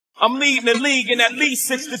I'm leading the league in at least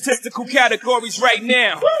 6 statistical categories right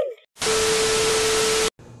now.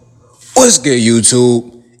 What's good,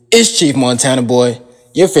 YouTube? It's Chief Montana Boy,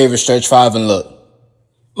 your favorite stretch 5, and look,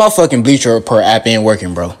 my fucking Bleacher Report app ain't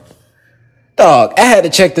working, bro. Dog, I had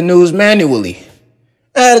to check the news manually.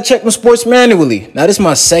 I had to check my sports manually. Now, this is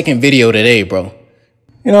my second video today, bro.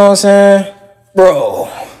 You know what I'm saying?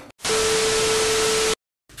 Bro.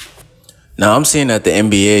 Now, I'm seeing that the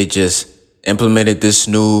NBA just implemented this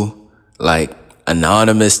new, like,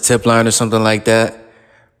 anonymous tip line or something like that.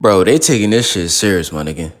 Bro, they taking this shit serious, my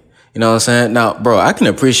nigga. You know what I'm saying? Now, bro, I can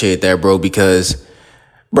appreciate that, bro, because,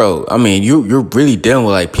 bro, I mean, you're really dealing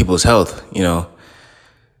with, like, people's health, you know?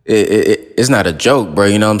 It's not a joke, bro,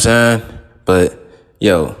 you know what I'm saying? But,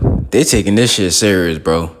 yo, they taking this shit serious,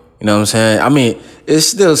 bro. You know what I'm saying? I mean, it's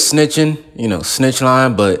still snitching, you know,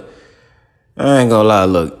 snitchline, but I ain't gonna lie,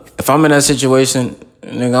 look. If I'm in that situation,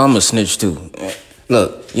 nigga, I'm a snitch too.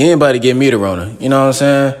 Look, you ain't about to get me the Rona. You know what I'm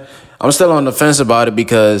saying? I'm still on the fence about it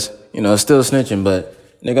because, you know, it's still snitching, but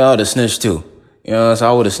nigga, I would've snitched too. You know what I'm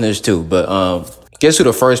saying? I would've snitched too. But guess who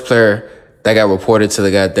the first player that got reported to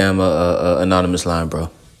the goddamn anonymous line,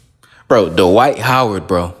 bro? Bro, Dwight Howard,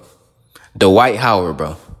 bro. Dwight Howard,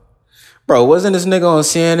 bro. Bro, wasn't this nigga on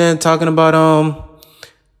CNN talking about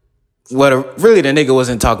really the nigga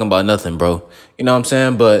wasn't talking about nothing, bro. You know what I'm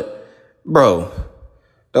saying? But, bro,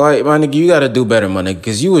 Dwight, my nigga, you gotta do better, my nigga.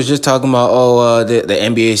 Because you was just talking about, the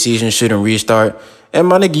NBA season shouldn't restart. And,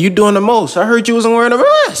 my nigga, you doing the most. I heard you wasn't wearing a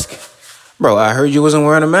mask. Bro, I heard you wasn't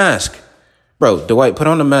wearing a mask. Bro, Dwight, put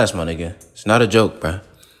on the mask, my nigga. It's not a joke, bro.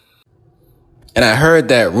 And I heard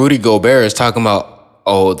that Rudy Gobert is talking about,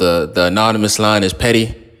 the anonymous line is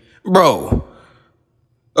petty. Bro,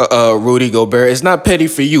 Rudy Gobert, it's not petty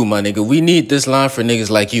for you, my nigga. We need this line for niggas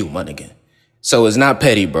like you, my nigga. So it's not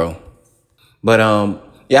petty, bro. But,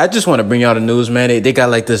 yeah, I just want to bring y'all the news, man. They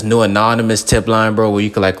got, like, this new anonymous tip line, bro, where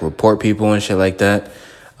you can, like, report people and shit like that.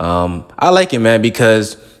 I like it, man,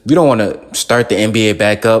 because we don't want to start the NBA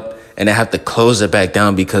back up and then have to close it back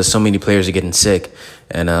down because so many players are getting sick.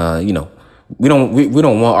 And, you know, we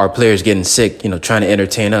don't want our players getting sick, you know, trying to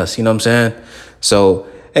entertain us. You know what I'm saying? So,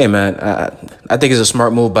 hey, man, I think it's a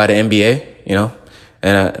smart move by the NBA, you know?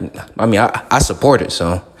 And, I mean, I support it,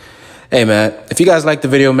 so. Hey, man, if you guys like the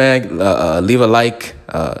video, man, leave a like,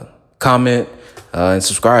 comment, and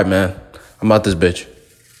subscribe, man. I'm out this bitch.